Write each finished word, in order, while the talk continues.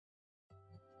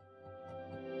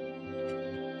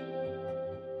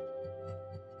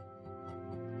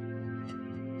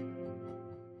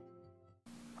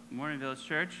Morning, Village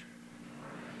Church.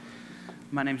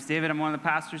 My name's David. I'm one of the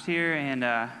pastors here, and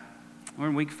we're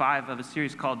in week 5 of a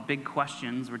series called Big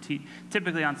Questions.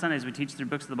 Typically on Sundays, we teach through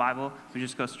books of the Bible. We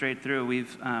just go straight through.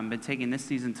 We've been taking this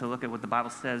season to look at what the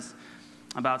Bible says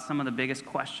about some of the biggest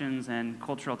questions and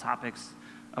cultural topics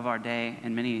of our day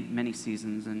and many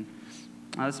seasons. And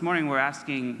this morning, we're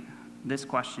asking this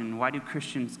question: why do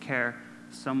Christians care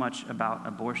so much about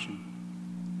abortion?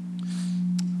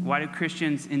 Why do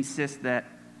Christians insist that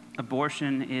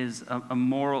abortion is a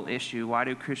moral issue? Why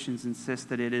do Christians insist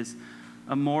that it is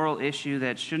a moral issue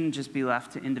that shouldn't just be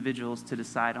left to individuals to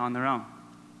decide on their own?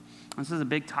 This is a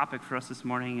big topic for us this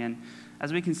morning, and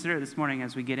as we consider it this morning,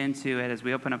 as we get into it, as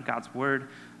we open up God's Word,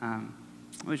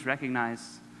 we just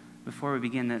recognize before we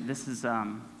begin that this is,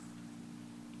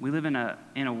 we live in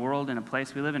a world, in a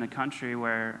place, we live in a country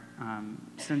where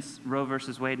since Roe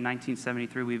versus Wade in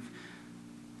 1973, we've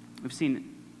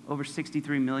seen over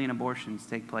 63 million abortions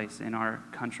take place in our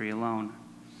country alone.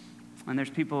 And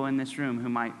there's people in this room who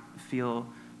might feel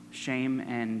shame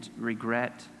and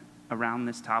regret around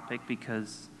this topic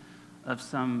because of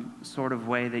some sort of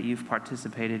way that you've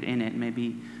participated in it.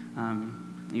 Maybe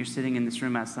you're sitting in this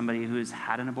room as somebody who has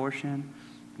had an abortion.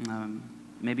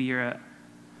 Maybe you're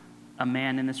a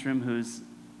man in this room who's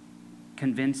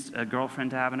convinced a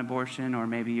girlfriend to have an abortion, or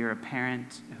maybe you're a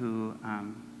parent who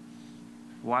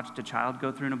watched a child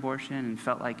go through an abortion and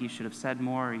felt like you should have said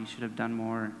more or you should have done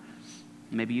more.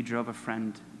 Maybe you drove a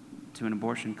friend to an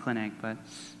abortion clinic. But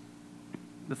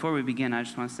before we begin, I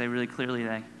just want to say really clearly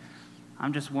that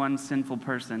I'm just one sinful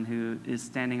person who is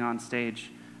standing on stage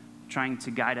trying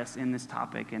to guide us in this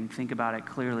topic and think about it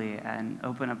clearly and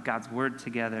open up God's Word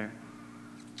together.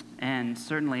 And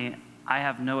certainly, I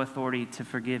have no authority to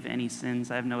forgive any sins.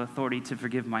 I have no authority to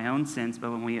forgive my own sins. But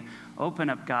when we open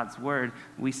up God's Word,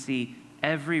 we see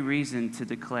every reason to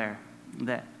declare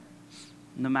that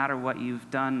no matter what you've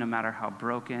done, no matter how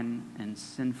broken and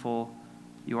sinful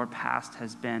your past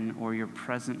has been or your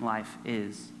present life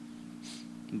is,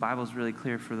 the Bible is really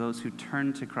clear: for those who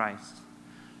turn to Christ,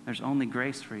 there's only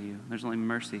grace for you, there's only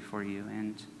mercy for you,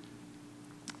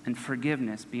 and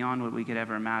forgiveness beyond what we could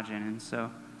ever imagine. And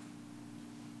so,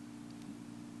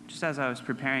 just as I was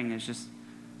preparing, is just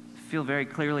feel very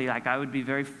clearly like I would be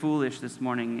very foolish this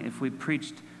morning if we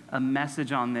preached a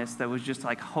message on this that was just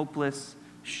like hopeless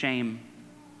shame.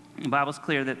 The Bible's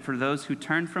clear that for those who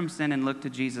turn from sin and look to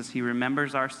Jesus, he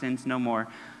remembers our sins no more.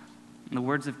 In the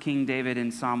words of King David in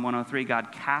Psalm 103,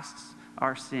 God casts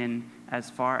our sin as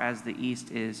far as the east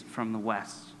is from the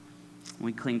west.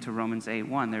 We cling to Romans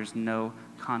 8:1. There's no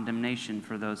condemnation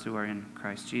for those who are in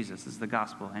Christ Jesus. This is the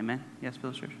gospel. Amen? Yes,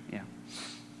 Bill Church? Yeah.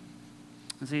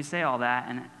 And so you say all that,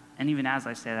 and even as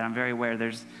I say that, I'm very aware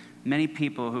there's many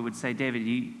people who would say, David,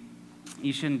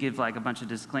 you shouldn't give like a bunch of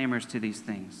disclaimers to these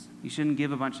things. You shouldn't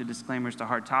give a bunch of disclaimers to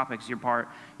hard topics. You're part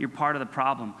of the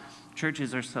problem.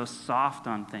 Churches are so soft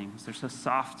on things. They're so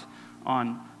soft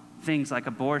on things like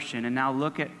abortion. And now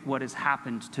look at what has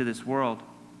happened to this world.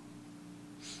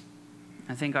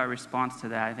 I think our response to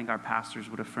that, I think our pastors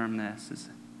would affirm this, is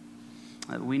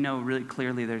that we know really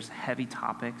clearly there's heavy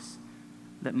topics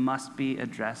that must be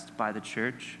addressed by the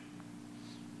church.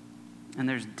 And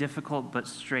there's difficult but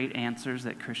straight answers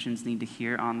that Christians need to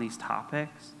hear on these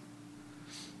topics.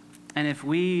 And if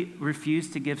we refuse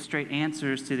to give straight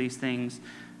answers to these things,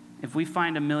 if we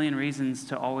find a million reasons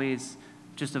to always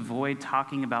just avoid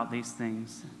talking about these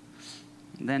things,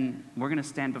 then we're going to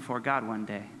stand before God one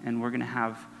day, and we're going to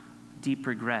have deep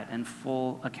regret and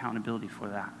full accountability for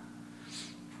that.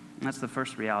 And that's the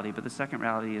first reality. But the second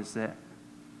reality is that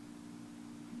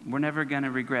we're never going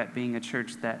to regret being a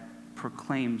church that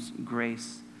proclaims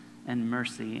grace and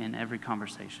mercy in every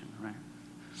conversation, right?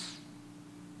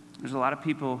 There's a lot of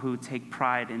people who take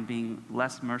pride in being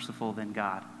less merciful than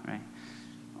God, right?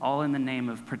 All in the name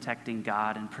of protecting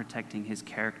God and protecting his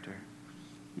character.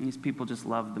 And these people just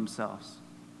love themselves.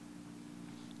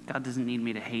 God doesn't need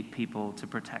me to hate people to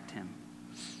protect him.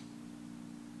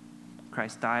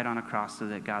 Christ died on a cross so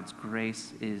that God's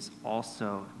grace is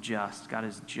also just. God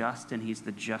is just, and he's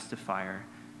the justifier.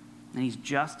 And he's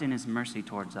just in his mercy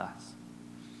towards us.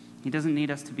 He doesn't need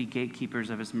us to be gatekeepers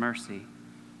of his mercy.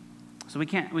 So we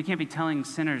can't be telling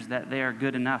sinners that they are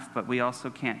good enough, but we also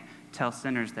can't tell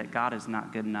sinners that God is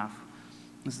not good enough.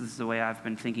 This is the way I've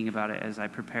been thinking about it as I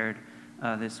prepared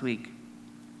this week.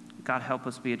 God help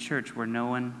us be a church where no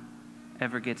one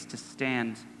ever gets to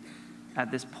stand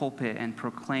at this pulpit and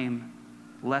proclaim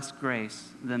less grace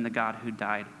than the God who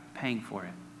died paying for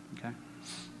it. Okay?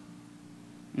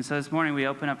 And so this morning we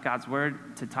open up God's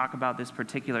Word to talk about this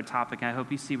particular topic. And I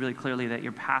hope you see really clearly that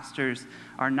your pastors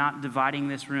are not dividing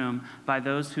this room by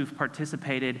those who've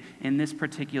participated in this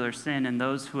particular sin and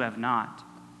those who have not.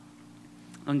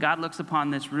 When God looks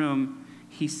upon this room,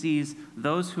 he sees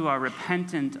those who are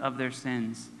repentant of their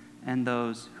sins and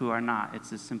those who are not.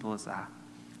 It's as simple as that.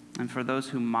 And for those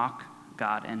who mock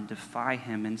God and defy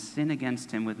him and sin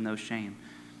against him with no shame,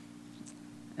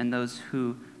 and those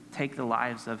who take the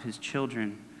lives of his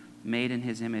children made in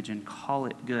his image and call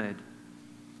it good,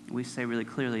 we say really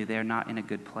clearly they're not in a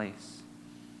good place.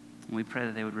 And we pray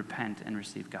that they would repent and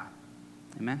receive God.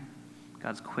 Amen?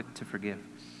 God's quick to forgive.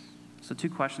 So 2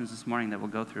 questions this morning that we'll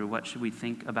go through. What should we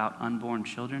think about unborn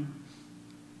children?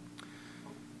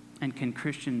 And can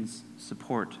Christians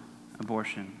support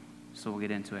abortion? So we'll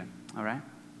get into it, all right?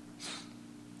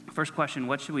 First question,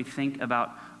 what should we think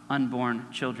about unborn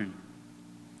children?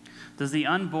 Does the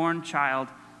unborn child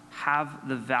have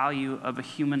the value of a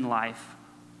human life,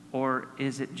 or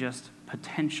is it just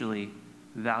potentially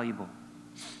valuable?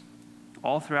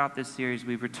 All throughout this series,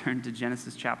 we've returned to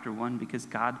Genesis chapter 1 because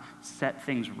God set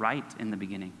things right in the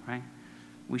beginning, right?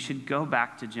 We should go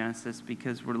back to Genesis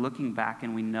because we're looking back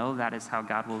and we know that is how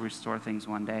God will restore things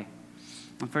one day.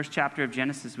 In the first chapter of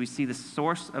Genesis, we see the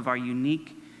source of our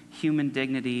unique human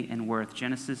dignity and worth.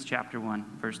 Genesis chapter 1,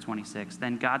 verse 26.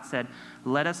 Then God said,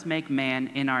 "Let us make man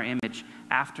in our image,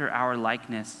 after our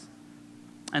likeness,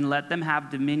 and let them have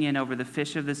dominion over the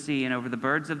fish of the sea and over the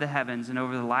birds of the heavens and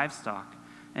over the livestock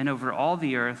and over all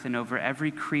the earth and over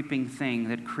every creeping thing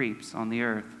that creeps on the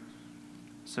earth."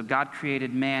 So God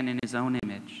created man in his own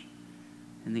image.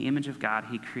 In the image of God,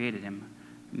 he created him.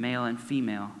 Male and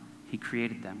female, he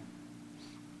created them.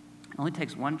 It only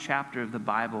takes 1 chapter of the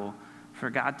Bible for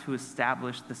God to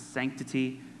establish the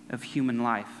sanctity of human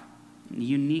life.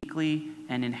 Uniquely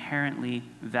and inherently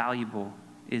valuable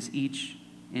is each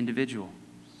individual.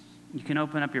 You can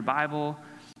open up your Bible.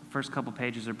 The first couple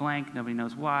pages are blank. Nobody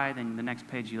knows why. Then the next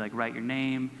page, you write your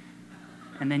name.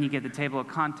 And then you get the table of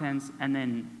contents. And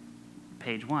then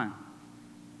page 1,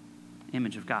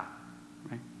 image of God,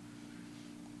 right?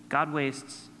 God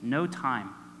wastes no time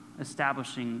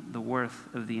establishing the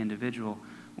worth of the individual.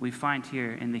 We find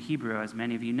here in the Hebrew, as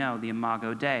many of you know, the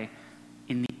Imago Dei,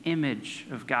 in the image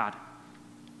of God.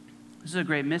 This is a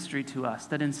great mystery to us,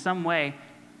 that in some way,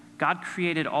 God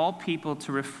created all people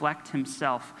to reflect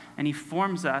himself, and he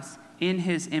forms us in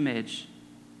his image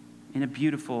in a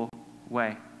beautiful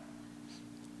way.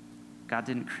 God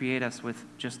didn't create us with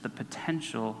just the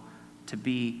potential to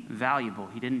be valuable.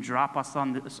 He didn't drop us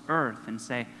on this earth and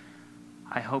say,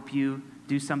 "I hope you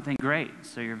do something great,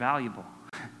 so you're valuable."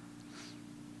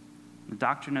 The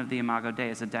doctrine of the Imago Dei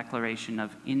is a declaration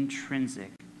of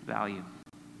intrinsic value.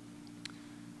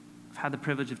 I've had the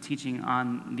privilege of teaching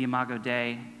on the Imago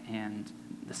Dei and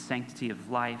the sanctity of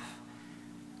life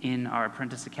in our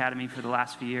Apprentice Academy for the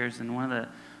last few years, and one of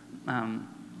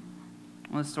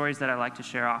the stories that I like to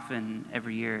share often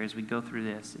every year as we go through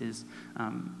this is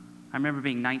I remember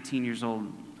being 19 years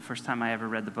old, the first time I ever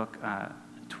read the book,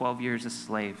 12 Years a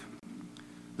Slave.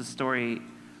 The story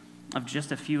of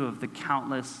just a few of the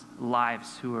countless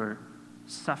lives who are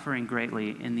suffering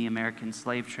greatly in the American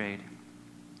slave trade.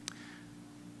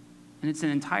 And it's an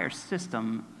entire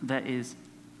system that is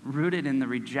rooted in the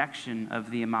rejection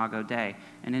of the Imago Dei,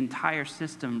 an entire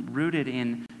system rooted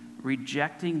in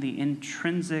rejecting the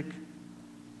intrinsic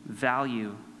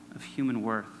value of human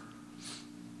worth.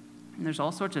 And there's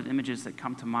all sorts of images that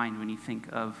come to mind when you think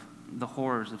of the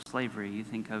horrors of slavery. You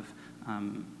think of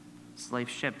slave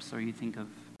ships, or you think of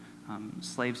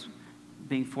slaves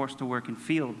being forced to work in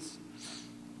fields.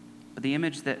 But the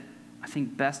image that I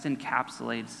think best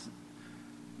encapsulates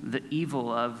the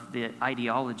evil of the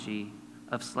ideology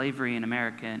of slavery in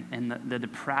America and the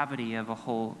depravity of a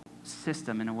whole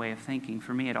system and a way of thinking,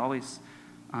 for me, it always,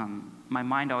 my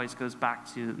mind always goes back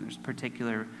to this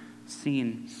particular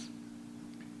scene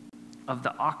of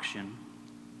the auction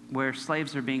where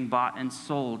slaves are being bought and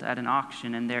sold at an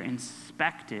auction, and they're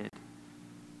inspected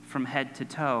from head to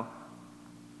toe.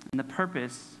 And the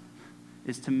purpose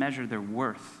is to measure their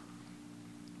worth.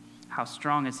 How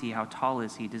strong is he? How tall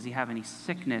is he? Does he have any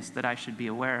sickness that I should be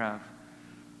aware of?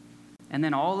 And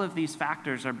then all of these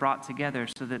factors are brought together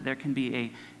so that there can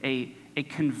be a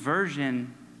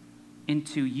conversion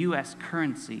into U.S.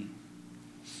 currency.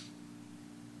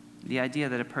 The idea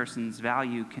that a person's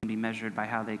value can be measured by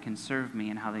how they can serve me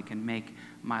and how they can make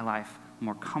my life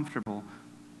more comfortable.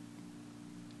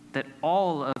 That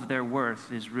all of their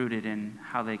worth is rooted in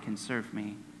how they can serve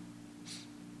me.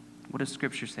 What does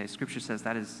Scripture say? Scripture says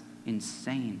that is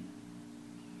insane.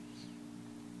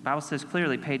 The Bible says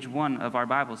clearly, page 1 of our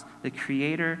Bibles, the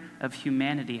creator of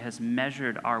humanity has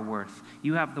measured our worth.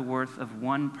 You have the worth of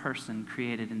one person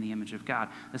created in the image of God,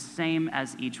 the same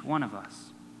as each one of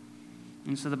us.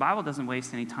 And so the Bible doesn't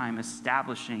waste any time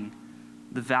establishing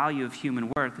the value of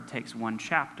human worth. It takes one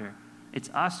chapter. It's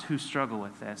us who struggle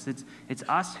with this. It's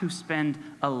us who spend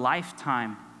a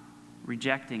lifetime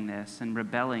rejecting this and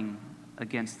rebelling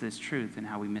against this truth and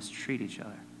how we mistreat each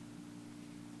other.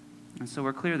 And so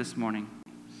we're clear this morning.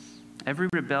 Every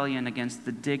rebellion against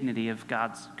the dignity of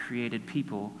God's created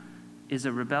people is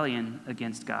a rebellion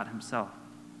against God himself.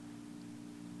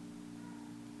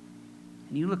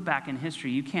 And you look back in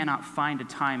history, you cannot find a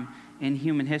time in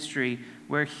human history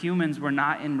where humans were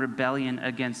not in rebellion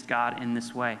against God in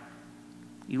this way.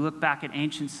 You look back at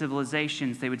ancient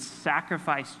civilizations, they would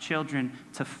sacrifice children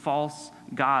to false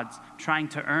gods, trying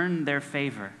to earn their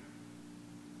favor,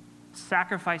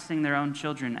 sacrificing their own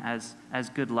children as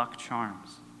good luck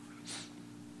charms.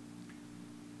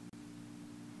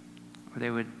 Or they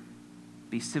would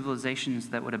be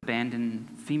civilizations that would abandon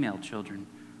female children,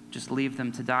 just leave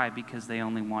them to die because they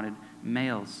only wanted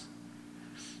males.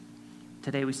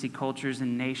 Today we see cultures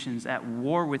and nations at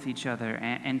war with each other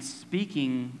and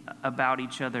speaking about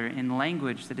each other in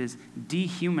language that is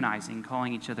dehumanizing,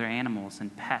 calling each other animals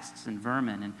and pests and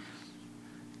vermin, and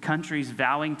countries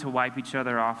vowing to wipe each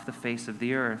other off the face of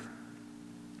the earth.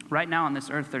 Right now on this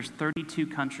earth, there's 32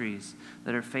 countries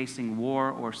that are facing war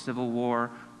or civil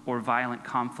war or violent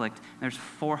conflict. There's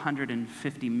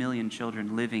 450 million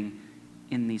children living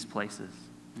in these places,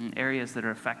 in areas that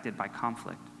are affected by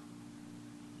conflict.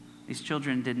 These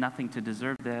children did nothing to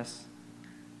deserve this.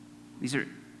 These are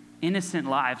innocent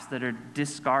lives that are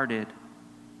discarded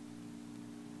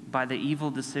by the evil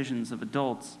decisions of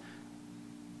adults.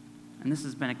 And this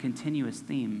has been a continuous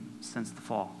theme since the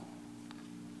fall.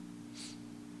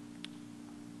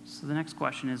 So the next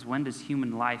question is, when does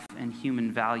human life and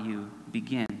human value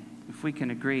begin? If we can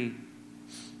agree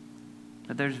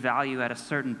that there's value at a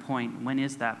certain point, when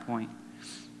is that point?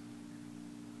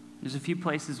 There's a few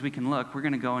places we can look. We're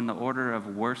going to go in the order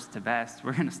of worst to best.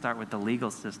 We're going to start with the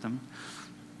legal system.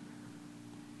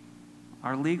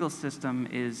 Our legal system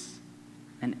is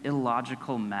an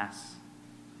illogical mess.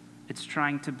 It's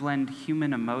trying to blend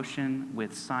human emotion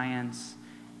with science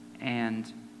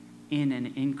and in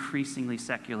an increasingly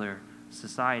secular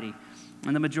society.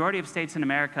 In the majority of states in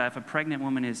America, if a pregnant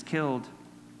woman is killed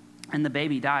and the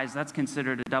baby dies, that's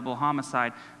considered a double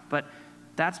homicide. But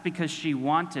that's because she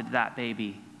wanted that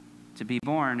baby to be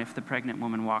born. If the pregnant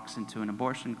woman walks into an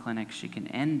abortion clinic, she can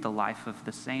end the life of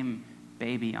the same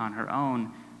baby on her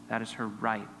own. That is her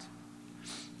right.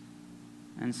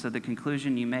 And so the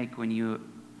conclusion you make when you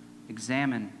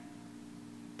examine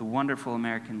the wonderful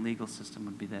American legal system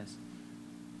would be this: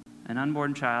 an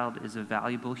unborn child is a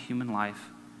valuable human life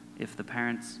if the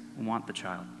parents want the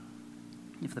child.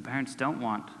 If the parents don't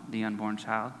want the unborn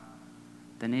child,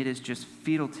 then it is just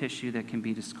fetal tissue that can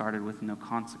be discarded with no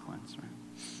consequence. Right?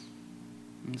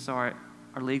 And so our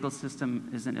legal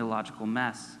system is an illogical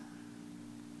mess.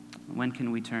 When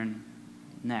can we turn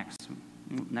next?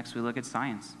 Next we look at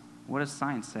science. What does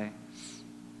science say?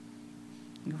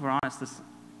 If we're honest,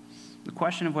 the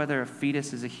question of whether a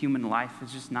fetus is a human life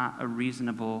is just not a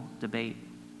reasonable debate.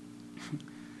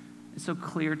 It's so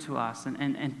clear to us,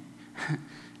 and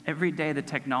every day the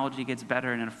technology gets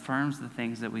better and it affirms the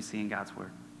things that we see in God's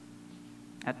Word.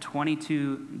 At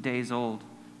 22 days old,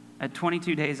 at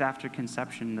 22 days after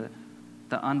conception,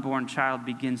 the unborn child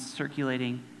begins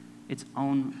circulating its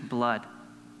own blood,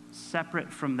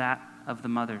 separate from that of the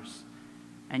mother's.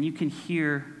 And you can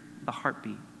hear the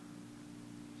heartbeat.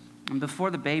 And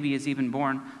before the baby is even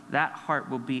born, that heart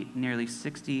will beat nearly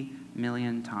 60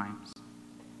 million times.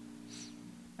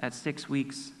 At 6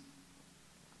 weeks,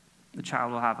 the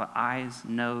child will have eyes,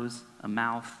 nose, a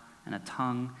mouth, and a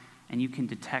tongue, and you can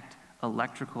detect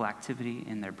electrical activity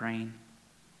in their brain.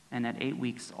 And at 8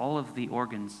 weeks, all of the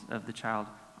organs of the child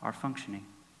are functioning.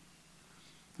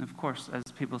 And of course, as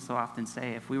people so often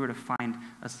say, if we were to find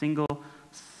a single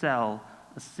cell,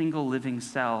 a single living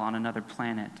cell on another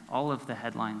planet, all of the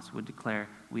headlines would declare,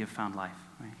 we have found life.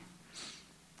 Right?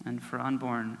 And for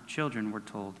unborn children, we're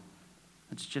told,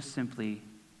 it's just simply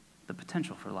the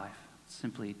potential for life. It's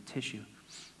simply tissue.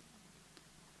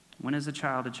 When is a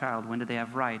child a child? When do they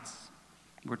have rights?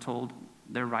 We're told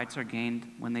their rights are gained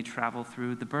when they travel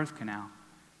through the birth canal.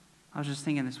 I was just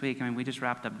thinking this week, we just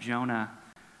wrapped up Jonah.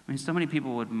 So many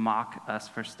people would mock us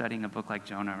for studying a book like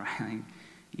Jonah, right? Like,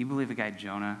 you believe the guy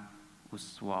Jonah was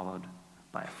swallowed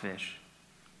by a fish?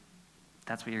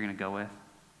 That's what you're going to go with?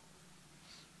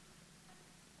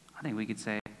 I think we could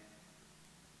say,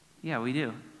 yeah, we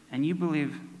do. And you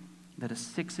believe that a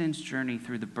 6-inch journey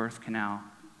through the birth canal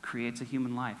creates a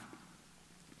human life.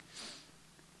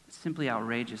 It's simply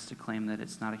outrageous to claim that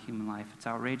it's not a human life. It's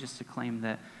outrageous to claim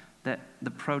that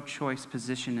the pro-choice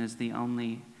position is the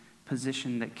only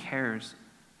position that cares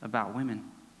about women.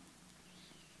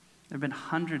 There have been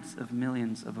hundreds of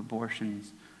millions of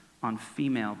abortions on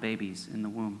female babies in the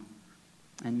womb,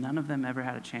 and none of them ever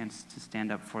had a chance to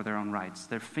stand up for their own rights.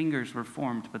 Their fingers were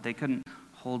formed, but they couldn't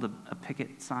hold a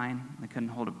picket sign. They couldn't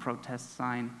hold a protest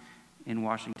sign in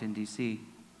Washington, D.C.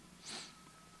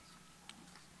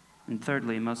 And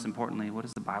thirdly, and most importantly, what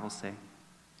does the Bible say?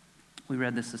 We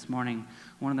read this morning.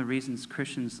 One of the reasons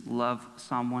Christians love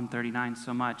Psalm 139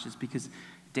 so much is because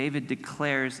David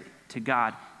declares to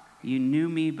God, "You knew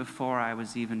me before I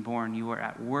was even born. You were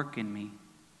at work in me."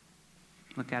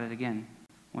 Look at it again.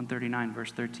 139,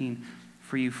 verse 13.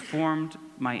 "For you formed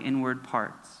my inward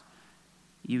parts.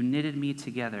 You knitted me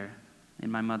together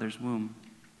in my mother's womb.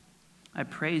 I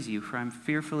praise you, for I am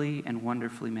fearfully and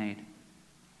wonderfully made.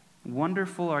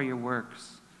 Wonderful are your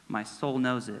works. My soul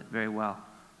knows it very well.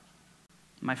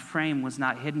 My frame was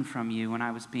not hidden from you when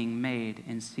I was being made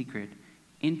in secret,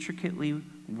 intricately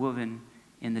woven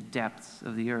in the depths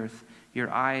of the earth.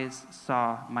 Your eyes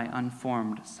saw my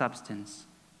unformed substance.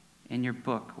 In your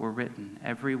book were written,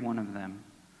 every one of them,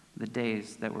 the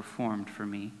days that were formed for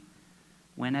me,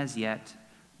 when as yet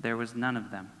there was none of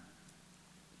them."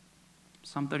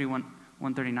 Psalm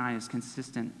 139 is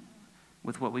consistent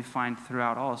with what we find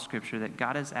throughout all of Scripture, that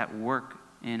God is at work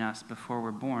in us before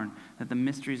we're born, that the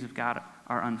mysteries of God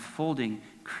are unfolding,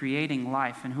 creating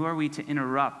life. And who are we to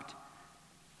interrupt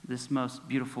this most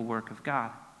beautiful work of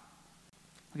God?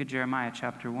 Look at Jeremiah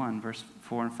chapter 1, verse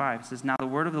 4 and 5. It says, "Now the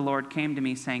word of the Lord came to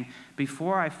me, saying,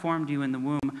 Before I formed you in the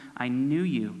womb, I knew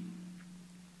you.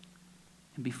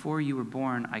 And before you were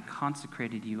born, I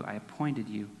consecrated you. I appointed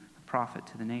you a prophet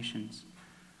to the nations."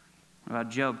 What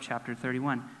about Job chapter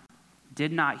 31?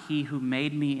 "Did not he who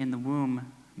made me in the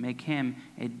womb make him?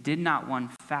 And did not one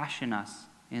fashion us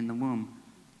in the womb?"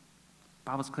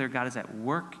 The Bible's clear, God is at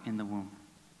work in the womb.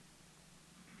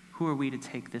 Who are we to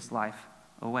take this life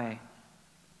away?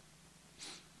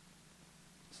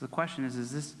 So the question is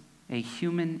this a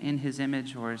human in his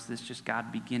image, or is this just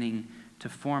God beginning to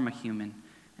form a human?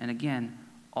 And again,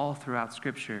 all throughout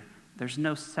Scripture, there's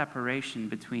no separation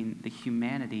between the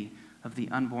humanity of the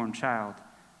unborn child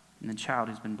and the child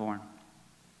who's been born.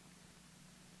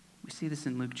 We see this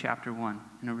in Luke chapter 1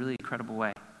 in a really incredible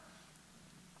way.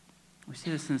 We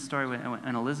see this in the story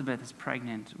when Elizabeth is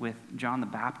pregnant with John the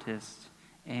Baptist,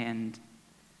 and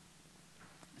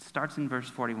it starts in verse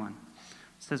 41.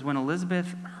 It says, "When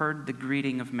Elizabeth heard the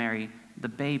greeting of Mary, the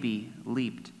baby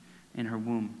leaped in her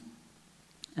womb.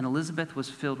 And Elizabeth was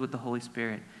filled with the Holy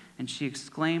Spirit, and she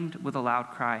exclaimed with a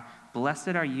loud cry, 'Blessed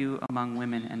are you among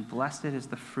women, and blessed is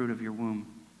the fruit of your womb.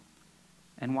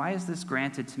 And why is this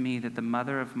granted to me, that the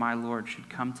mother of my Lord should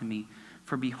come to me?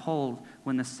 For behold,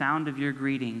 when the sound of your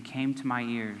greeting came to my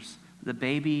ears, the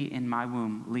baby in my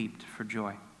womb leaped for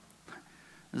joy.'"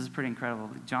 This is pretty incredible.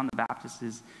 John the Baptist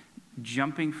is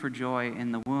jumping for joy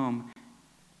in the womb.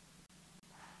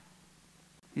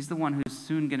 He's the one who's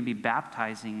soon going to be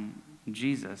baptizing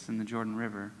Jesus in the Jordan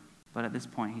River. But at this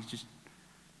point, he's just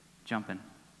jumping.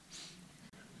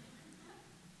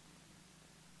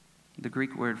 The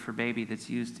Greek word for baby that's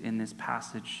used in this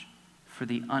passage for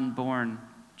the unborn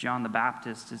John the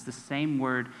Baptist is the same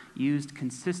word used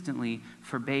consistently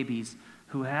for babies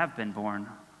who have been born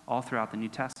all throughout the New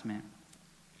Testament.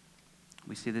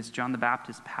 We see this John the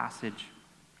Baptist passage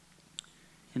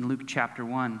in Luke chapter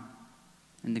 1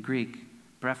 in the Greek,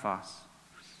 brephos.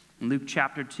 In Luke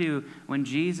chapter 2, when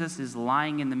Jesus is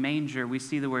lying in the manger, we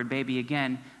see the word baby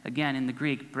again in the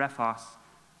Greek, brephos.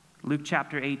 Luke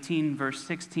chapter 18, verse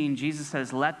 16, Jesus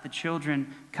says, "Let the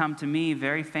children come to me,"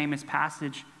 very famous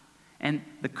passage. And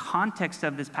the context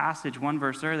of this passage, one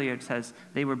verse earlier, it says,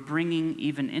 they were bringing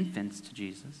even infants to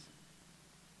Jesus.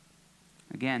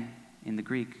 Again, in the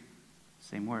Greek,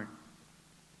 same word.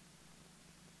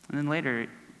 And then later,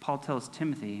 Paul tells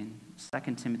Timothy in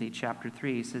 2 Timothy chapter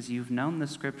 3, he says, "You've known the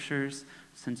Scriptures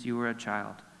since you were a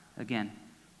child." Again,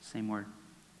 same word.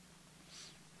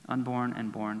 Unborn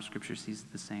and born, Scripture sees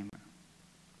the same.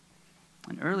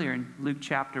 And earlier in Luke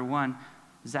chapter 1,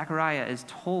 Zechariah is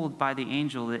told by the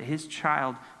angel that his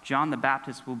child, John the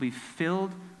Baptist, will be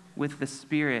filled with the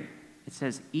Spirit. It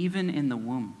says, even in the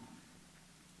womb.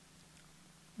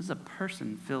 This is a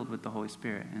person filled with the Holy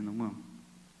Spirit in the womb.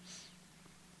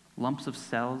 Lumps of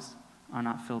cells are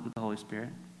not filled with the Holy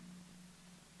Spirit.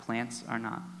 Plants are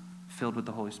not filled with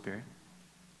the Holy Spirit.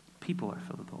 People are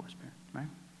filled with the Holy Spirit, right?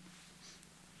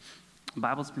 The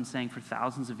Bible's been saying for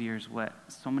thousands of years what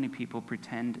so many people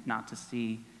pretend not to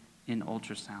see in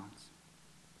ultrasounds.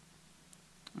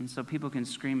 And so people can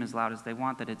scream as loud as they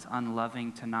want that it's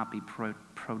unloving to not be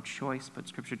pro-choice, but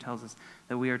Scripture tells us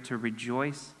that we are to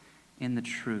rejoice in the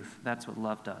truth. That's what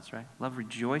love does, right? Love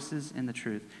rejoices in the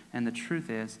truth. And the truth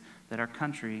is that our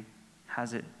country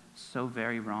has it so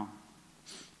very wrong.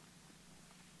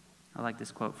 I like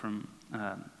this quote from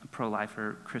a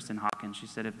pro-lifer, Kristen Hawkins. She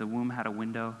said, "If the womb had a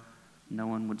window, no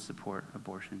one would support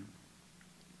abortion."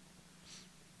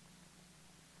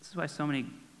 This is why so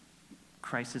many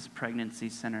crisis pregnancy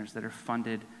centers that are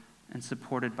funded and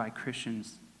supported by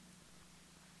Christians,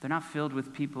 they're not filled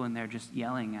with people in there just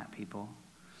yelling at people,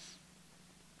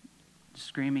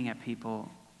 screaming at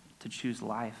people to choose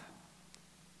life.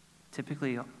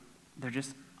 Typically, they're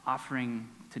just offering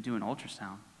to do an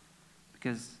ultrasound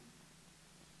because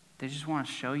they just want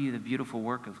to show you the beautiful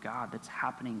work of God that's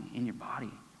happening in your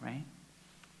body, right?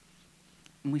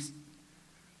 And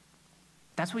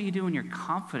that's what you do when you're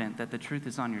confident that the truth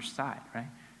is on your side, right?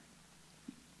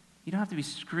 You don't have to be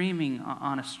screaming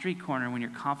on a street corner when you're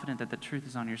confident that the truth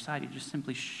is on your side. You just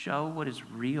simply show what is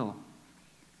real.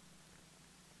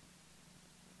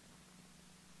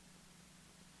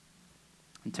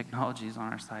 And technology is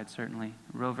on our side, certainly.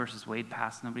 Roe versus Wade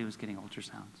passed, nobody was getting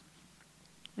ultrasounds.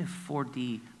 We have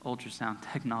 4D ultrasound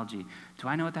technology. Do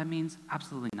I know what that means?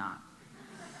 Absolutely not.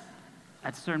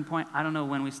 At a certain point, I don't know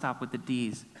when we stop with the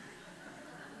Ds.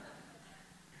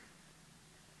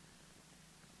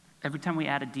 Every time we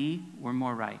add a D, we're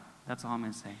more right. That's all I'm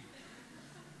going to say.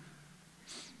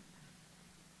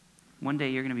 One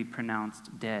day you're going to be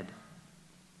pronounced dead.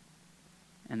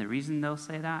 And the reason they'll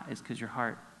say that is because your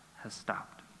heart has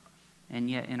stopped. And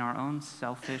yet in our own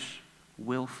selfish,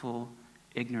 willful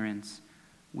ignorance,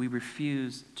 we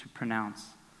refuse to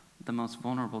pronounce the most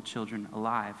vulnerable children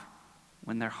alive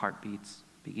when their heartbeats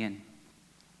begin.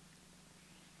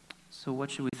 So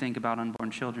what should we think about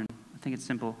unborn children? I think it's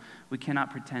simple. We cannot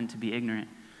pretend to be ignorant.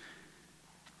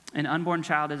 An unborn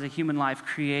child is a human life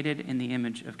created in the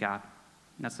image of God.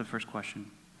 That's the first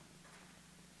question.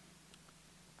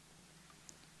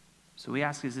 So we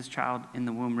ask, is this child in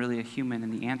the womb really a human?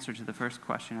 And the answer to the first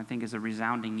question, I think, is a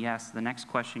resounding yes. The next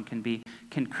question can be,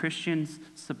 can Christians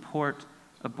support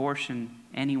abortion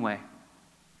anyway?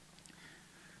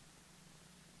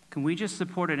 Can we just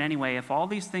support it anyway? If all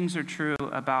these things are true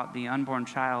about the unborn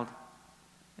child,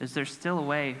 is there still a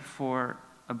way for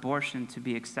abortion to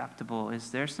be acceptable? Is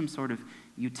there some sort of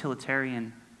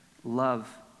utilitarian love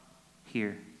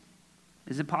here?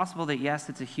 Is it possible that, yes,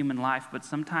 it's a human life, but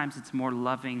sometimes it's more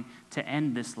loving to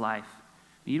end this life?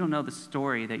 You don't know the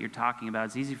story that you're talking about.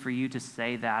 It's easy for you to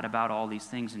say that about all these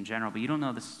things in general, but you don't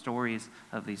know the stories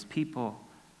of these people.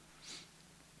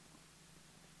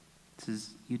 This is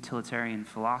utilitarian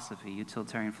philosophy.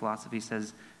 Utilitarian philosophy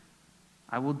says,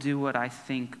 I will do what I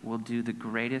think will do the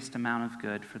greatest amount of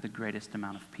good for the greatest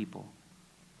amount of people.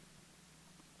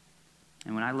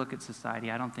 And when I look at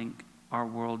society, I don't think our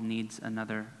world needs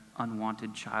another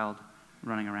unwanted child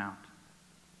running around.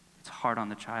 It's hard on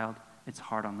the child, it's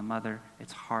hard on the mother,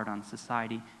 it's hard on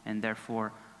society, and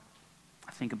therefore,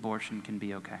 I think abortion can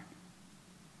be okay.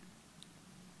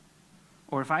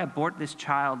 Or if I abort this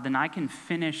child, then I can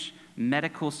finish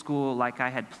medical school like I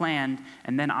had planned,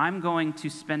 and then I'm going to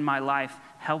spend my life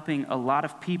helping a lot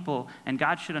of people, and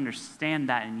God should understand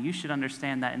that, and you should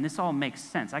understand that, and this all makes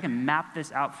sense. I can map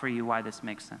this out for you why this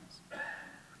makes sense.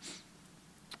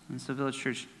 And so Village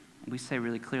Church, we say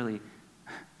really clearly,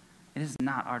 it is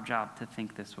not our job to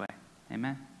think this way.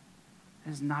 Amen?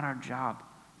 It is not our job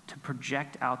to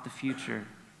project out the future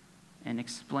and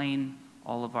explain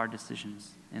all of our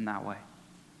decisions in that way.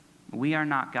 We are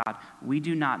not God. We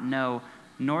do not know,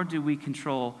 nor do we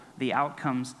control the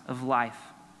outcomes of life.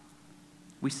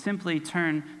 We simply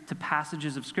turn to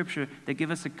passages of Scripture that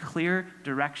give us a clear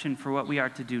direction for what we are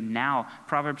to do now.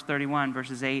 Proverbs 31,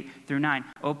 verses 8 through 9.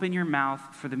 Open your mouth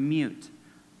for the mute,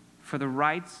 for the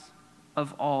rights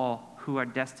of all who are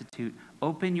destitute.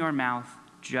 Open your mouth,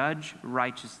 judge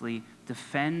righteously,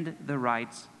 defend the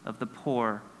rights of the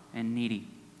poor and needy.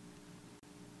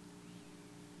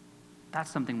 That's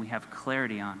something we have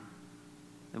clarity on,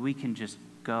 that we can just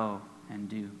go and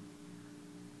do.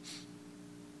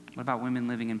 What about women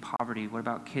living in poverty? What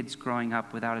about kids growing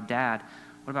up without a dad?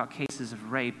 What about cases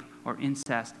of rape or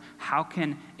incest? How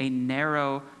can a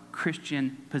narrow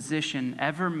Christian position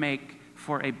ever make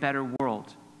for a better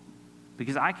world?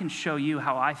 Because I can show you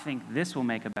how I think this will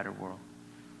make a better world.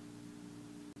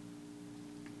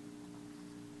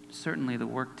 Certainly the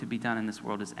work to be done in this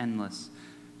world is endless.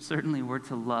 Certainly we're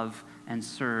to love and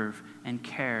serve and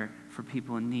care for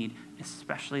people in need,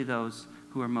 especially those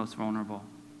who are most vulnerable.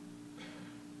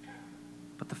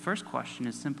 But the first question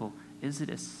is simple. Is it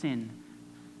a sin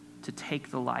to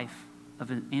take the life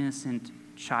of an innocent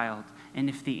child? And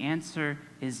if the answer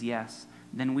is yes,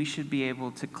 then we should be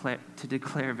able to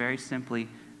declare very simply,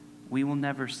 we will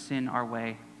never sin our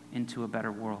way into a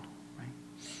better world. Right?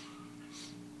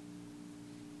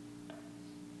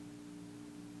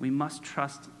 We must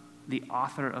trust the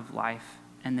author of life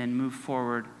and then move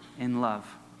forward in love.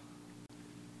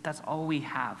 That's all we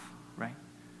have, right?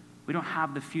 We don't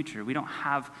have the future. We don't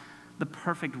have the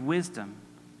perfect wisdom.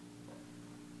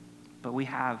 But we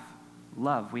have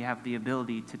love. We have the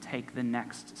ability to take the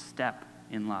next step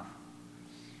in love.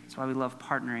 That's why we love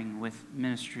partnering with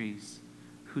ministries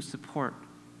who support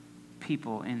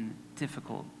people in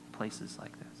difficult places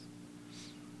like this.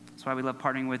 That's why we love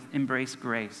partnering with Embrace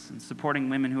Grace and supporting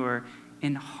women who are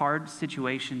in hard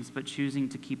situations but choosing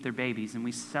to keep their babies, and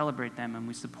we celebrate them and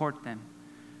we support them.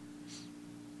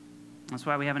 That's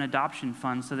why we have an adoption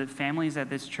fund, so that families at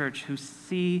this church who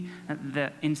see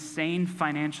the insane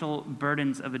financial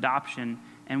burdens of adoption,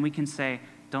 and we can say,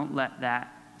 don't let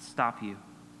that stop you.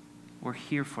 We're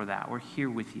here for that. We're here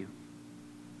with you.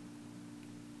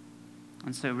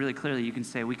 And so really clearly you can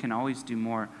say we can always do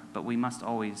more, but we must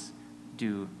always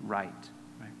do right.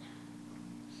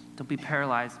 Don't be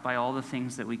paralyzed by all the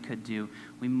things that we could do.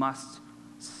 We must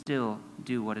still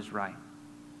do what is right.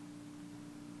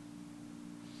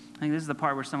 I think this is the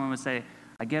part where someone would say,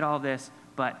 I get all this,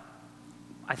 but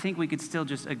I think we could still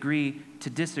just agree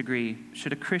to disagree.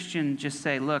 Should a Christian just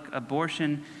say, look,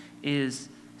 abortion is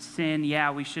sin? Yeah,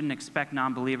 we shouldn't expect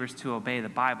non-believers to obey the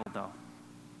Bible, though.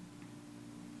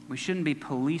 We shouldn't be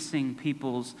policing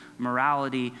people's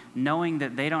morality, knowing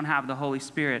that they don't have the Holy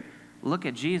Spirit. Look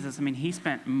at Jesus. I mean, he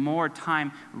spent more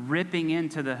time ripping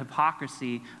into the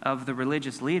hypocrisy of the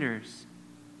religious leaders.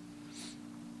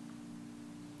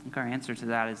 I think our answer to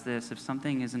that is this: if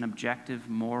something is an objective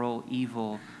moral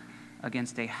evil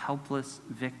against a helpless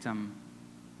victim,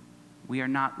 we are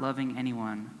not loving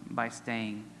anyone by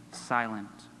staying silent.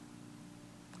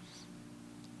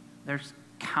 There's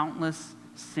countless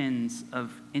sins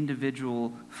of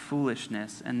individual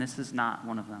foolishness, and this is not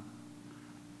one of them.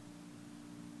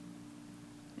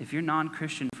 If your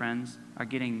non-Christian friends are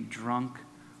getting drunk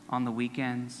on the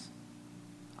weekends,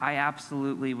 I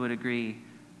absolutely would agree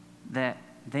that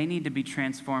they need to be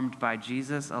transformed by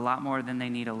Jesus a lot more than they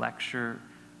need a lecture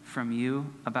from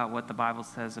you about what the Bible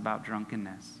says about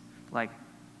drunkenness. Like,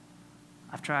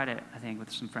 I've tried it, I think,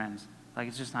 with some friends. Like,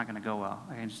 it's just not going to go well.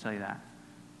 I can just tell you that.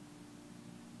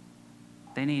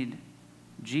 They need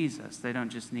Jesus. They don't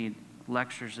just need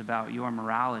lectures about your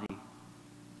morality.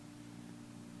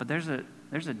 But there's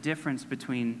a difference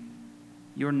between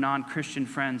your non-Christian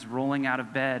friends rolling out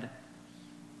of bed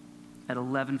at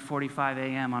 11:45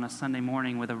 a.m. on a Sunday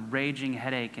morning with a raging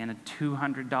headache and a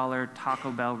 $200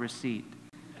 Taco Bell receipt.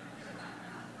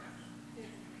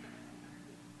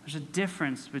 There's a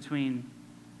difference between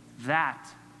that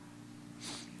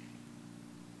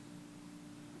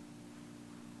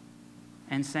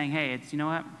and saying, hey, you know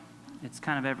what? It's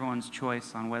kind of everyone's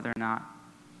choice on whether or not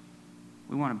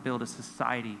we want to build a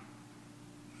society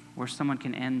where someone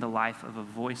can end the life of a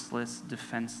voiceless,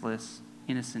 defenseless,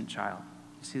 innocent child.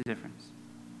 You see the difference?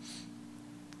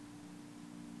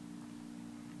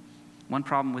 One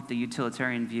problem with the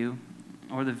utilitarian view,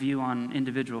 or the view on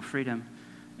individual freedom,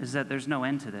 is that there's no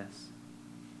end to this.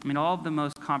 I mean, all of the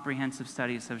most comprehensive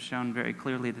studies have shown very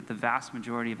clearly that the vast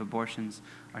majority of abortions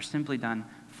are simply done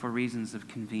for reasons of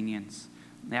convenience.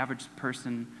 The average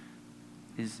person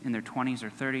is in their 20s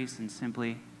or 30s, and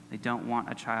simply they don't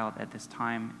want a child at this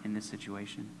time in this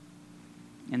situation.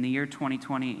 In the year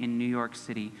 2020 in New York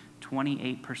City,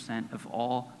 28% of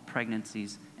all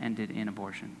pregnancies ended in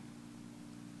abortion.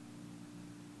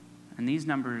 And these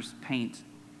numbers paint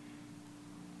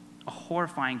a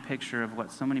horrifying picture of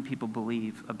what so many people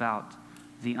believe about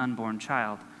the unborn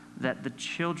child, that the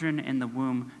children in the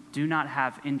womb do not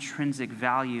have intrinsic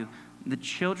value. The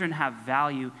children have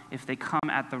value if they come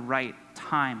at the right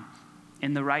time,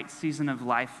 in the right season of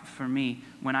life for me,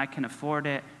 when I can afford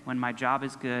it, when my job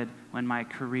is good, when my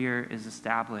career is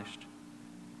established.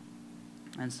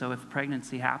 And so if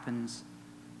pregnancy happens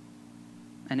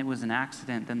and it was an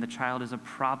accident, then the child is a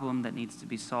problem that needs to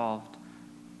be solved,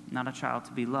 not a child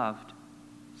to be loved.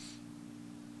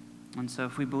 And so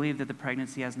if we believe that the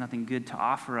pregnancy has nothing good to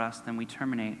offer us, then we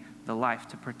terminate the life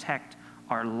to protect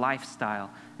our lifestyle.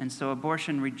 And so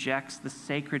abortion rejects the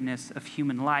sacredness of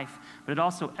human life, but it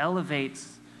also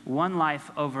elevates one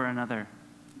life over another.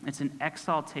 It's an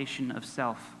exaltation of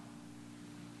self.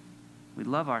 We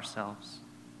love ourselves.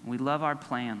 We love our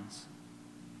plans.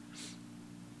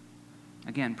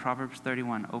 Again, Proverbs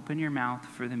 31, open your mouth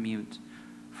for the mute,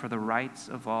 for the rights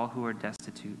of all who are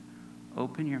destitute.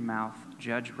 Open your mouth,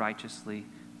 judge righteously,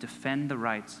 defend the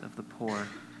rights of the poor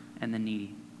and the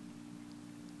needy.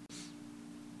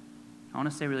 I want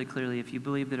to say really clearly, if you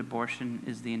believe that abortion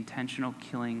is the intentional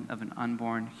killing of an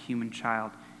unborn human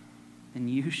child, then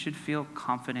you should feel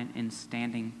confident in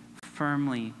standing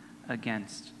firmly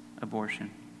against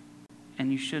abortion.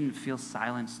 And you shouldn't feel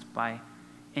silenced by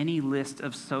any list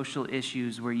of social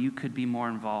issues where you could be more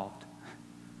involved.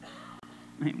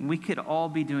 I mean, we could all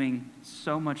be doing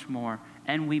so much more,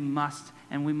 and we must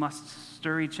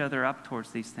stir each other up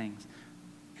towards these things.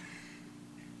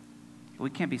 But we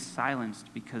can't be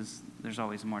silenced because there's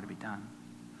always more to be done.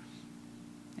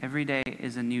 Every day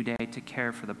is a new day to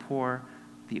care for the poor,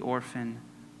 the orphan,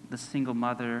 the single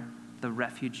mother, the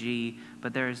refugee,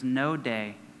 but there is no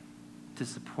day to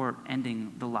support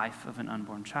ending the life of an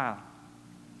unborn child.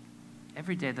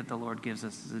 Every day that the Lord gives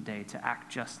us is a day to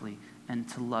act justly and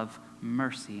to love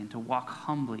mercy and to walk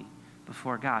humbly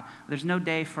before God. There's no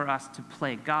day for us to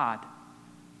play God.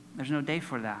 There's no day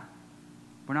for that.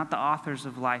 We're not the authors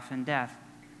of life and death.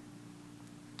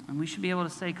 And we should be able to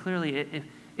say clearly,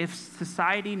 if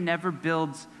society never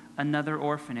builds another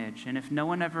orphanage, and if no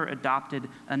one ever adopted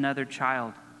another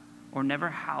child or never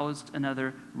housed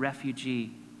another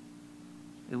refugee,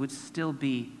 it would still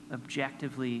be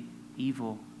objectively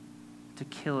evil to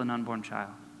kill an unborn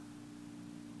child.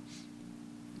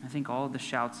 I think all of the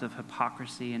shouts of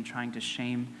hypocrisy and trying to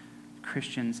shame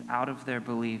Christians out of their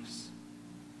beliefs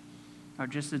are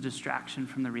just a distraction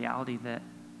from the reality that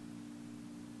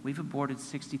we've aborted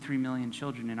 63 million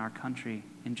children in our country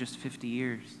in just 50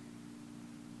 years.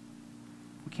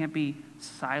 We can't be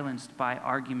silenced by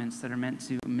arguments that are meant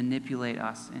to manipulate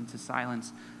us into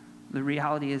silence. The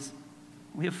reality is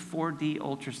we have 4D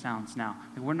ultrasounds now.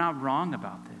 We're not wrong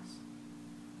about this.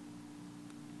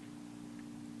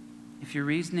 If your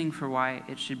reasoning for why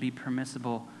it should be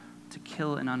permissible to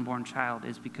kill an unborn child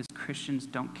is because Christians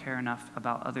don't care enough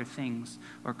about other things,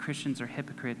 or Christians are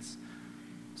hypocrites,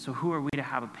 so who are we to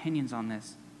have opinions on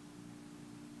this?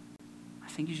 I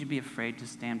think you should be afraid to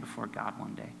stand before God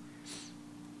one day,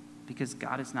 because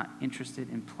God is not interested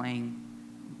in playing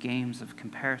games of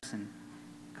comparison.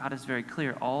 God is very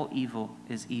clear. All evil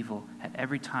is evil at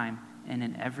every time and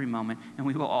in every moment, and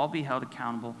we will all be held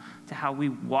accountable to how we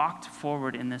walked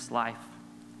forward in this life,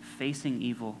 facing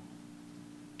evil,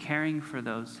 caring for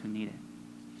those who need it.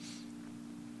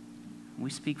 We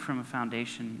speak from a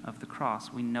foundation of the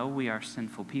cross. We know we are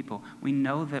sinful people. We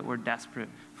know that we're desperate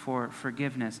for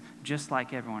forgiveness, just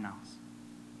like everyone else.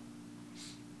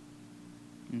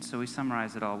 And so we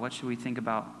summarize it all. What should we think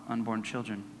about unborn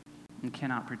children? We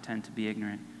cannot pretend to be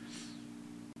ignorant.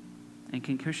 And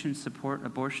can Christians support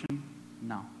abortion?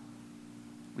 No.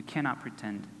 We cannot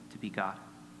pretend to be God.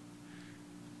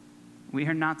 We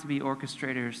are not to be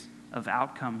orchestrators of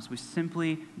outcomes. We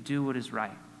simply do what is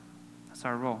right. That's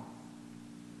our role.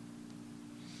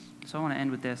 So I want to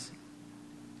end with this.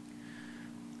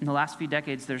 In the last few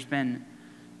decades, there's been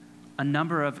a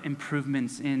number of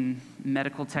improvements in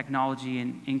medical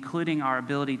technology, including our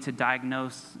ability to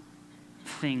diagnose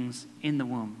things in the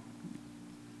womb,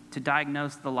 to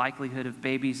diagnose the likelihood of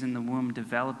babies in the womb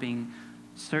developing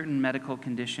certain medical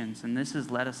conditions. And this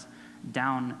has led us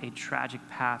down a tragic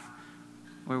path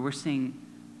where we're seeing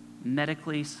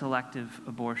medically selective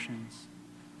abortions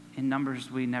in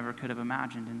numbers we never could have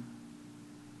imagined. And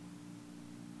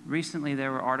recently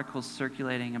there were articles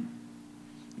circulating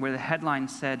where the headline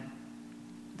said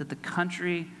that the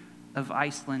country of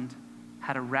Iceland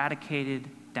had eradicated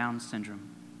Down syndrome.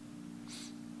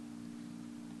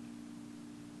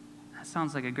 That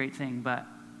sounds like a great thing, but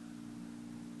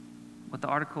what the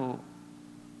article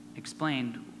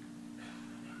explained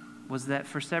was that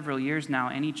for several years now,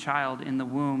 any child in the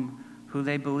womb who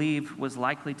they believe was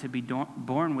likely to be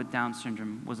born with Down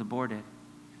syndrome was aborted.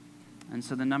 And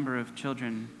so the number of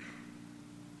children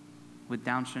with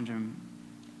Down syndrome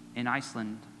in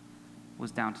Iceland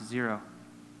was down to 0.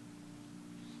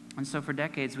 And so for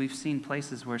decades, we've seen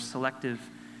places where selective,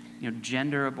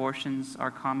 gender abortions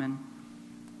are common,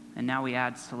 and now we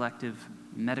add selective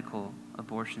medical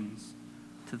abortions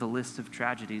to the list of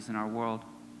tragedies in our world.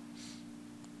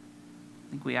 I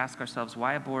think we ask ourselves,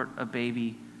 why abort a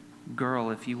baby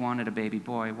girl if you wanted a baby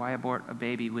boy? Why abort a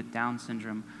baby with Down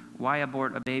syndrome? Why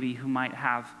abort a baby who might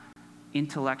have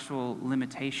intellectual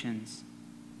limitations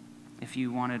if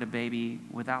you wanted a baby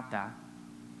without that?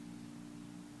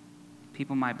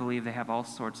 People might believe they have all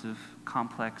sorts of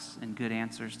complex and good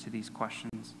answers to these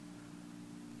questions.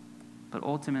 But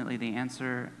ultimately, the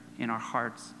answer in our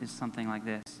hearts is something like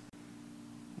this.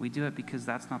 We do it because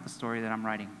that's not the story that I'm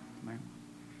writing. right?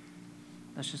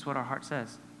 That's just what our heart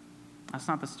says. That's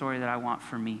not the story that I want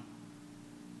for me.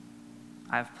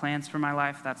 I have plans for my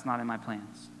life. That's not in my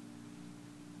plans.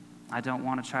 I don't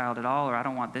want a child at all, or I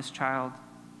don't want this child.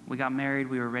 We got married.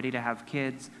 We were ready to have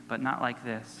kids, but not like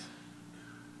this.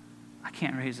 I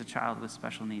can't raise a child with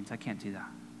special needs. I can't do that.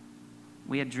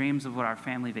 We had dreams of what our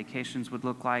family vacations would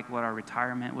look like, what our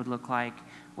retirement would look like,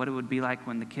 what it would be like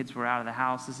when the kids were out of the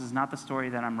house. This is not the story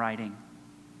that I'm writing.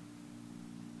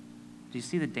 Do you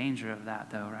see the danger of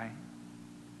that, though, right?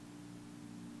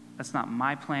 That's not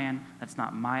my plan. That's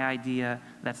not my idea.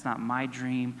 That's not my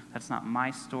dream. That's not my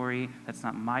story. That's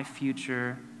not my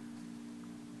future.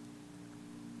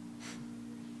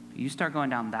 You start going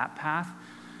down that path,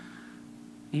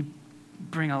 you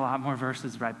bring a lot more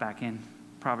verses right back in.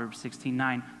 Proverbs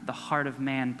 16:9, the heart of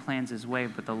man plans his way,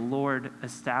 but the Lord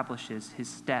establishes his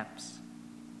steps.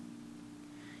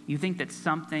 You think that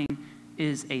something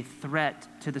is a threat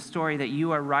to the story that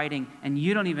you are writing, and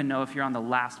you don't even know if you're on the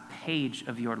last page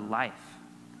of your life,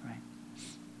 right?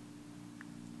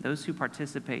 Those who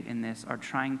participate in this are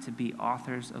trying to be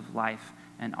authors of life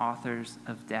and authors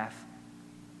of death.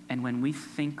 And when we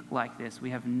think like this, we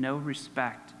have no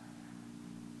respect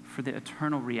for the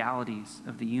eternal realities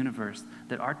of the universe,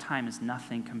 that our time is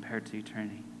nothing compared to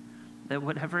eternity. That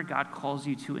whatever God calls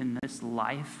you to in this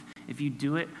life, if you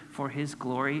do it for his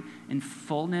glory, in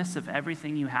fullness of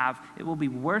everything you have, it will be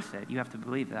worth it. You have to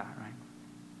believe that, right?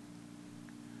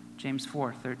 James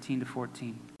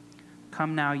 4:13-14.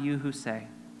 Come now, you who say,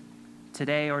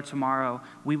 today or tomorrow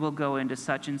we will go into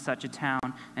such and such a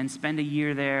town and spend a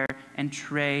year there and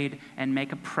trade and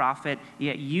make a profit,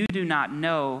 yet you do not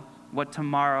know what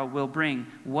tomorrow will bring.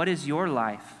 What is your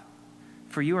life?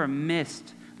 For you are a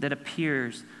mist that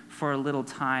appears for a little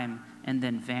time and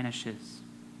then vanishes.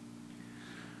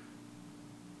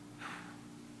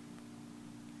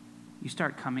 You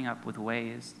start coming up with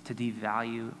ways to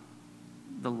devalue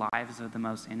the lives of the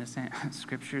most innocent.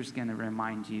 Scripture is going to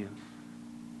remind you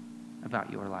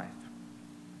about your life.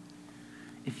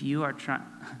 If you are trying,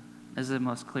 this is the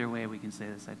most clear way we can say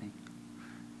this, I think.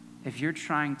 If you're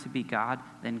trying to be God,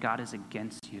 then God is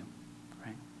against you,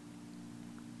 right?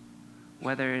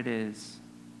 Whether it is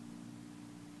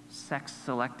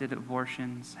sex-selected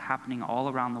abortions happening all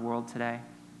around the world today.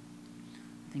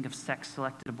 Think of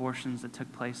sex-selected abortions that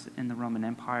took place in the Roman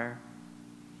Empire.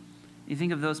 You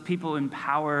think of those people in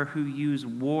power who use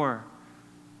war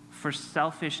for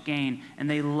selfish gain, and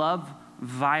they love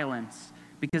violence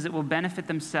because it will benefit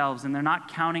themselves, and they're not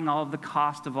counting all of the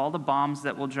cost of all the bombs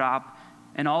that will drop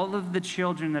and all of the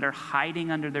children that are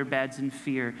hiding under their beds in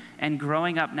fear and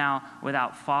growing up now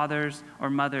without fathers or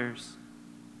mothers.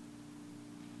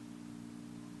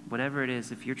 Whatever it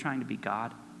is, if you're trying to be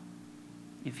God,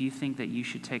 if you think that you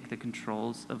should take the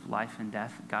controls of life and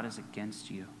death, God is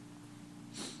against you.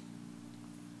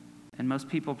 And most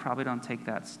people probably don't take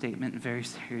that statement very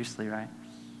seriously, right?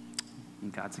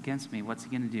 And God's against me. What's he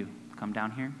going to do? Come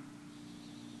down here?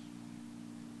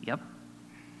 Yep.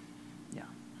 Yeah.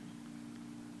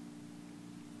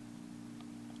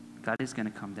 God is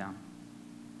going to come down.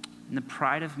 And the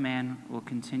pride of man will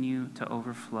continue to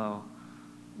overflow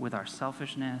with our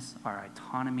selfishness, our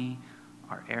autonomy,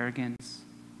 our arrogance,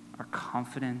 our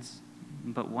confidence.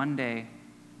 But one day,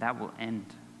 that will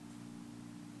end.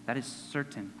 That is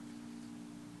certain.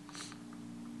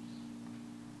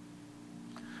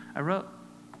 I wrote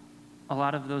a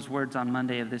lot of those words on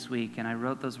Monday of this week, and I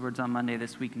wrote those words on Monday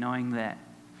this week knowing that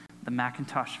the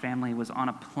McIntosh family was on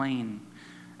a plane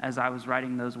as I was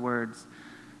writing those words,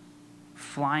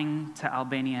 flying to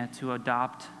Albania to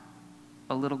adopt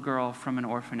a little girl from an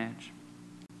orphanage.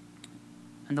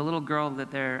 And the little girl that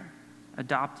they're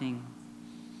adopting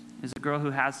is a girl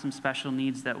who has some special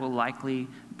needs that will likely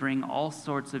bring all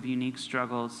sorts of unique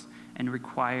struggles and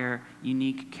require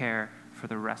unique care for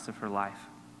the rest of her life.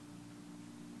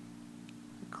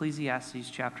 Ecclesiastes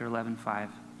chapter 11:5.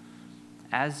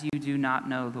 As you do not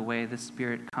know the way the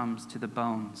Spirit comes to the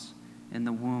bones in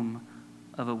the womb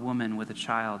of a woman with a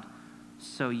child,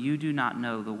 so you do not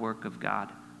know the work of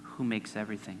God who makes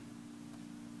everything.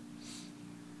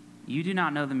 You do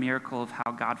not know the miracle of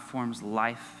how God forms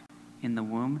life in the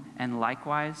womb, and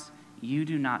likewise, you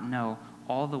do not know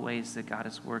all the ways that God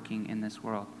is working in this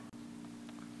world.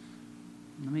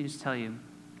 Let me just tell you,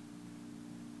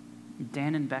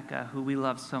 Dan and Becca, who we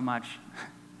love so much,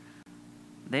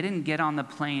 they didn't get on the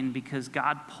plane because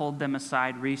God pulled them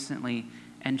aside recently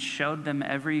and showed them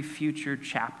every future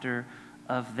chapter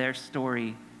of their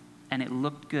story, and it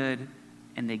looked good,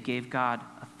 and they gave God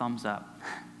a thumbs up.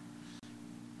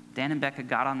 Dan and Becca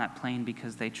got on that plane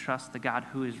because they trust the God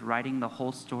who is writing the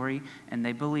whole story, and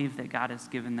they believe that God has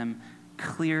given them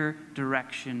clear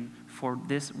direction for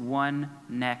this one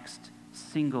next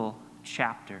single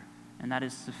chapter. And that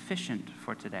is sufficient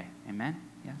for today. Amen?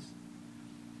 Yes?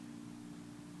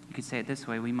 You could say it this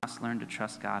way: we must learn to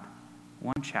trust God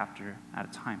one chapter at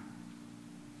a time.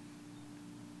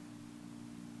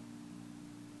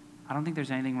 I don't think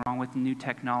there's anything wrong with new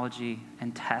technology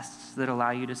and tests that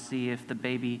allow you to see if the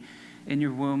baby in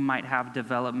your womb might have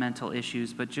developmental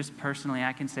issues. But just personally,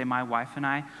 I can say my wife and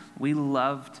I, we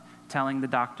loved telling the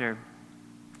doctor,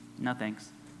 no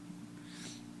thanks.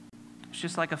 It's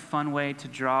just like a fun way to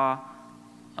draw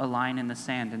a line in the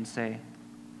sand and say,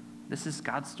 this is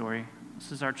God's story.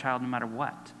 This is our child no matter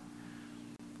what.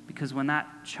 Because when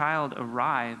that child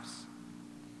arrives,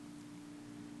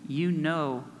 you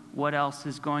know what else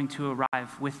is going to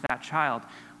arrive with that child.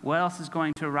 What else is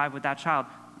going to arrive with that child?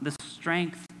 The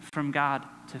strength from God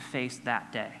to face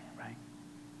that day, right?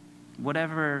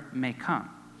 Whatever may come.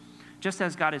 Just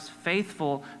as God is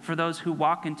faithful for those who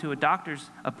walk into a doctor's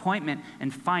appointment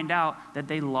and find out that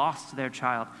they lost their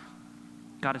child,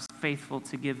 God is faithful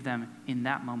to give them in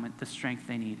that moment the strength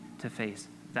they need to face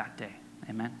that day.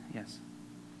 Amen? Yes.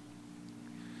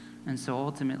 And so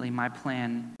ultimately, my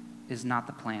plan is not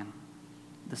the plan.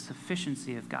 The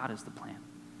sufficiency of God is the plan.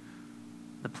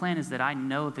 The plan is that I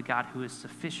know the God who is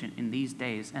sufficient in these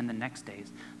days and the next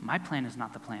days. My plan is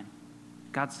not the plan.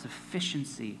 God's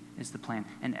sufficiency is the plan.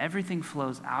 And everything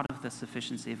flows out of the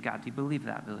sufficiency of God. Do you believe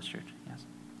that, Village Church? Yes.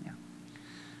 Yeah.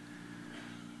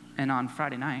 And on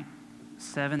Friday night,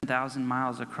 7,000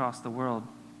 miles across the world,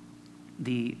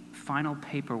 the final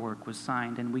paperwork was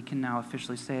signed, and we can now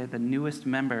officially say the newest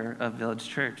member of Village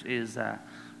Church is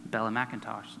Bella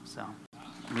McIntosh. So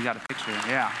we got a picture.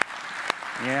 Yeah.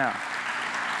 Yeah.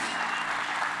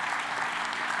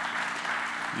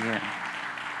 Yeah.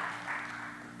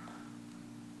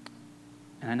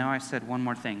 And I know I said one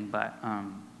more thing, but I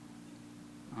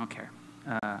don't care.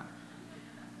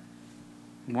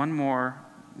 One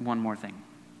more thing.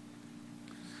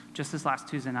 Just this last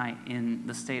Tuesday night in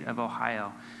the state of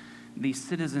Ohio, the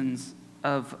citizens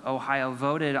of Ohio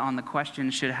voted on the question,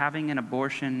 should having an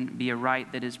abortion be a right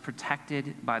that is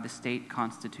protected by the state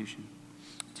constitution?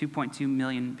 2.2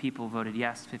 million people voted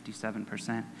yes,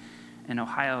 57%. And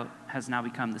Ohio has now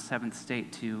become the 7th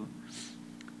state to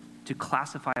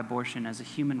classify abortion as a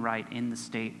human right in the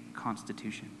state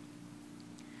constitution.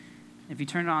 If you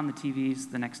turn on the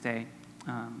TVs the next day,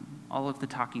 all of the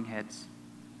talking heads,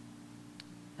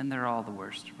 and they're all the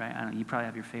worst, right? I don't know, you probably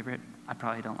have your favorite. I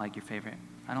probably don't like your favorite.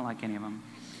 I don't like any of them.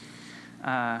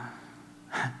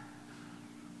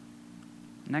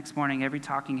 Next morning, every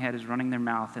talking head is running their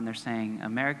mouth and they're saying,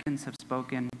 Americans have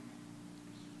spoken.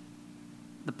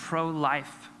 The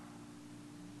pro-life,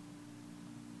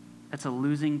 that's a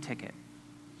losing ticket.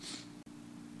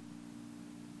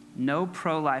 No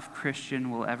pro-life Christian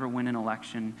will ever win an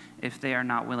election if they are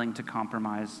not willing to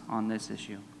compromise on this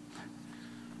issue.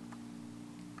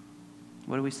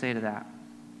 What do we say to that?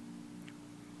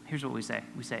 Here's what we say.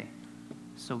 We say,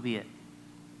 so be it,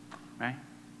 right?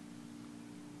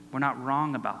 We're not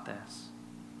wrong about this.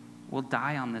 We'll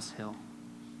die on this hill.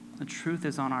 The truth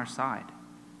is on our side.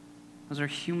 Those are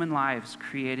human lives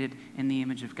created in the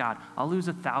image of God. I'll lose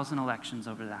 1,000 elections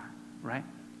over that, right?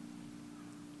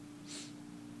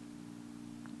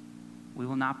 We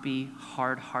will not be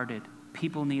hard-hearted.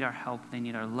 People need our help. They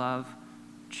need our love.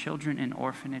 Children in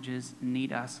orphanages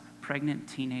need us. Pregnant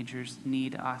teenagers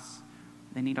need us.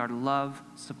 They need our love,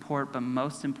 support, but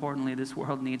most importantly, this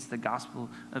world needs the gospel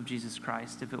of Jesus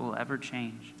Christ if it will ever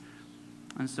change.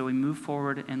 And so we move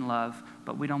forward in love,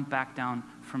 but we don't back down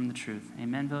from the truth.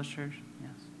 Amen, Village Church?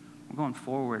 Yes. We're going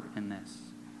forward in this.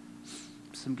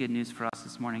 Some good news for us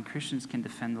this morning. Christians can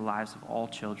defend the lives of all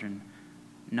children,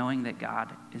 knowing that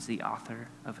God is the author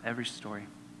of every story.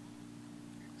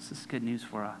 This is good news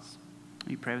for us.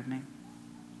 Will you pray with me?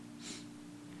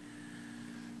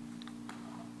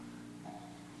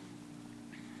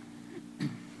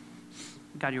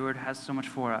 God, your word has so much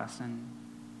for us, and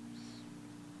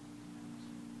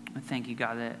I thank you,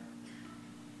 God, that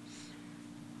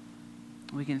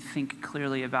we can think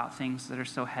clearly about things that are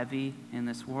so heavy in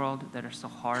this world, that are so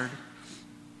hard,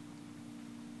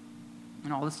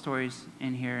 and all the stories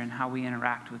in here and how we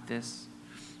interact with this,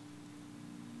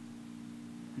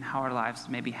 and how our lives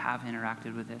maybe have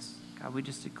interacted with this. God, we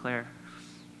just declare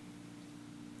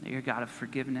that you're a God of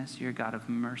forgiveness, you're a God of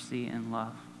mercy and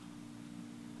love.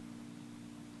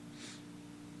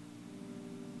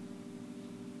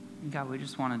 God, we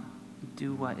just want to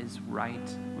do what is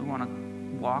right. We want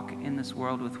to walk in this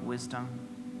world with wisdom.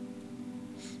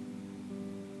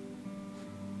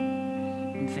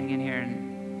 I'm thinking here,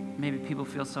 and maybe people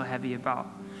feel so heavy about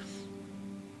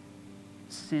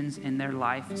sins in their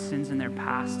life, sins in their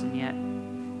past, and yet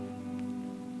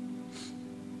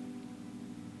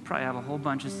probably have a whole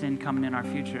bunch of sin coming in our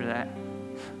future that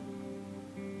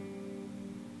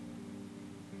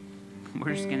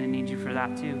we're just going to need you for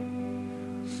that too.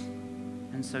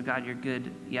 And so, God, you're good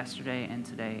yesterday and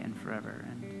today and forever.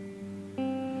 And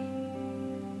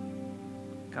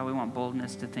God, we want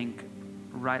boldness to think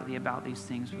rightly about these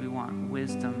things. We want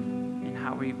wisdom in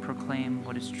how we proclaim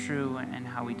what is true and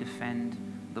how we defend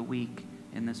the weak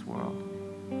in this world.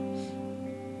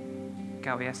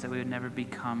 God, we ask that we would never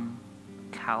become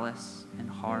callous and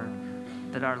hard,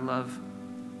 that our love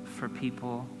for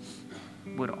people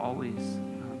would always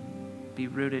be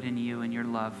rooted in you and your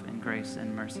love and grace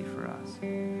and mercy for us.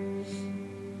 And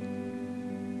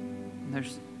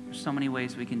there's so many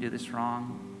ways we can do this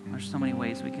wrong. There's so many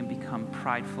ways we can become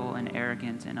prideful and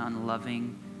arrogant and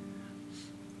unloving.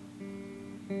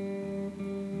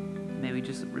 May we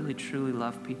just really truly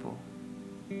love people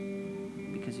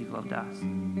because you've loved us.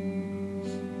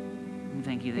 And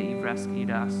thank you that you've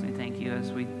rescued us. And thank you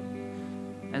as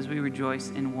we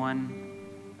rejoice in one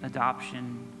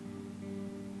adoption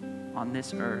on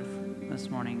this earth this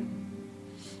morning,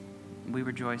 we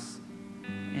rejoice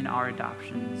in our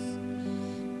adoptions,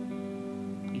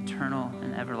 eternal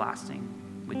and everlasting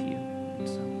with you. And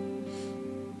so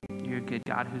you're a good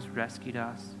God who's rescued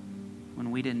us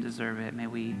when we didn't deserve it. May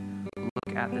we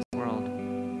look at this world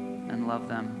and love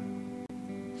them.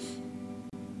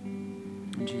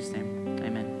 In Jesus' name,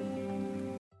 amen.